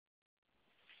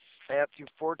Matthew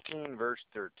 14, verse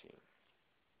 13.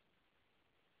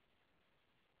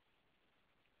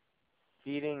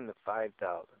 Feeding the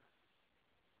 5,000.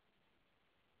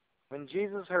 When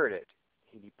Jesus heard it,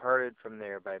 he departed from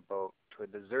there by boat to a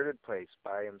deserted place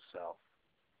by himself.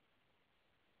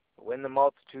 But when the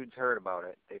multitudes heard about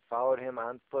it, they followed him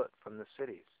on foot from the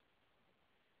cities.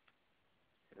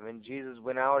 And when Jesus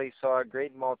went out, he saw a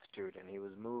great multitude, and he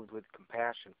was moved with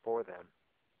compassion for them,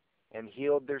 and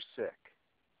healed their sick.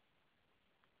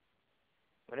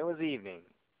 When it was evening,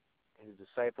 his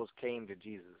disciples came to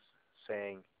Jesus,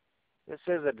 saying, "This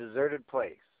is a deserted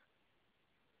place.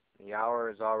 The hour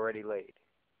is already late.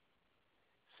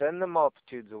 Send the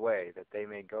multitudes away, that they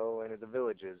may go into the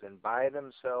villages and buy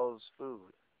themselves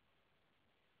food."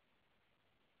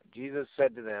 Jesus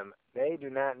said to them, "They do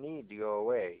not need to go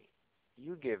away.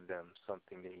 You give them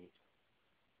something to eat."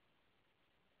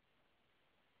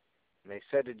 And they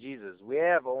said to Jesus, "We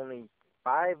have only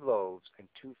 5 loaves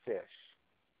and 2 fish."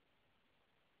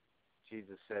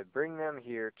 Jesus said, "Bring them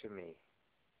here to me."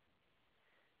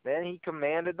 Then he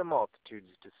commanded the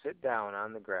multitudes to sit down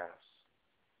on the grass.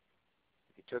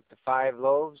 He took the 5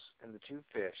 loaves and the 2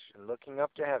 fish, and looking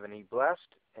up to heaven, he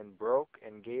blessed and broke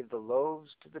and gave the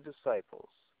loaves to the disciples,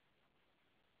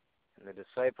 and the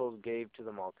disciples gave to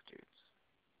the multitudes.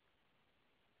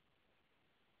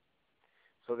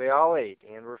 So they all ate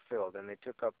and were filled, and they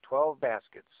took up 12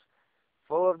 baskets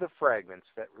full of the fragments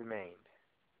that remained.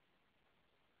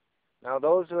 Now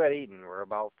those who had eaten were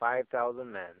about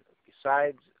 5,000 men,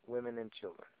 besides women and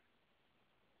children.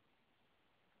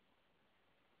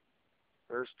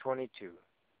 Verse 22.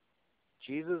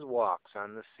 Jesus walks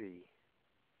on the sea.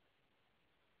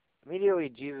 Immediately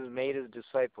Jesus made his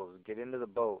disciples get into the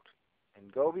boat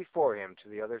and go before him to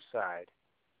the other side,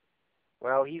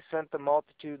 while he sent the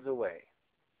multitudes away.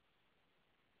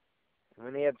 And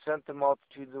when he had sent the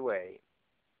multitudes away,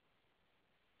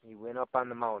 he went up on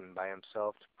the mountain by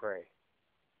himself to pray.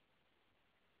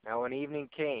 Now when evening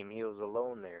came, he was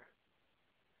alone there.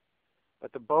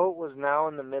 But the boat was now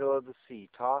in the middle of the sea,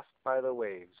 tossed by the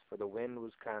waves, for the wind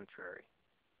was contrary.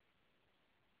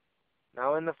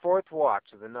 Now in the 4th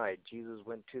watch of the night, Jesus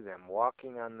went to them,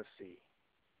 walking on the sea.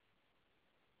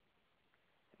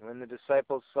 And when the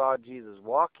disciples saw Jesus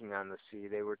walking on the sea,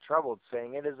 they were troubled,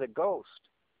 saying, "It is a ghost."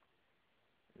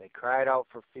 And they cried out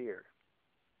for fear.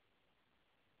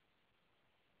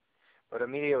 But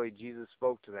immediately Jesus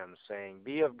spoke to them, saying,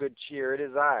 "Be of good cheer, it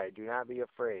is I, do not be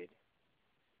afraid."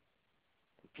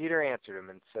 And Peter answered him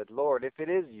and said, "Lord, if it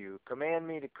is you, command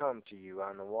me to come to you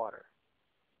on the water."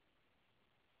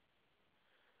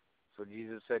 So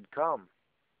Jesus said, "Come."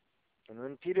 And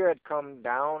when Peter had come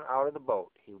down out of the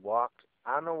boat, he walked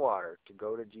on the water to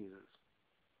go to Jesus.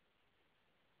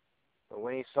 But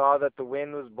when he saw that the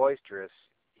wind was boisterous,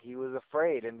 he was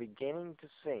afraid, and beginning to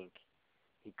sink,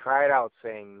 he cried out,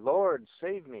 saying, "Lord,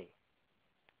 save me."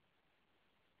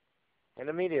 And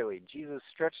immediately Jesus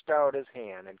stretched out his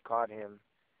hand and caught him,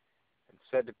 and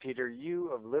said to Peter,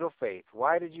 "You of little faith,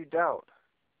 why did you doubt?"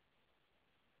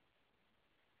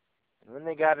 And when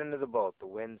they got into the boat, the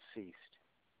wind ceased.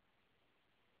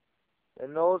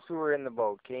 Then those who were in the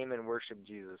boat came and worshipped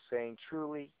Jesus, saying,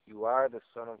 "Truly, you are the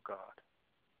Son of God."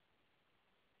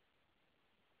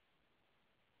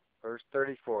 Verse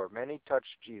 34, many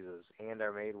touch Jesus and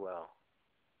are made well.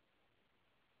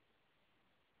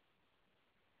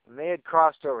 When they had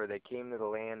crossed over, they came to the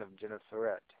land of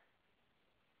Gennesaret.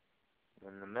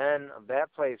 When the men of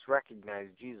that place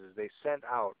recognized Jesus, they sent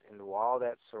out into all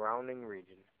that surrounding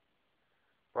region,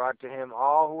 brought to him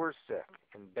all who were sick,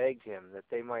 and begged him that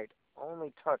they might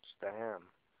only touch the hem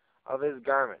of his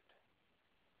garment.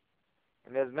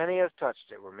 And as many as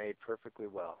touched it were made perfectly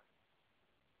well.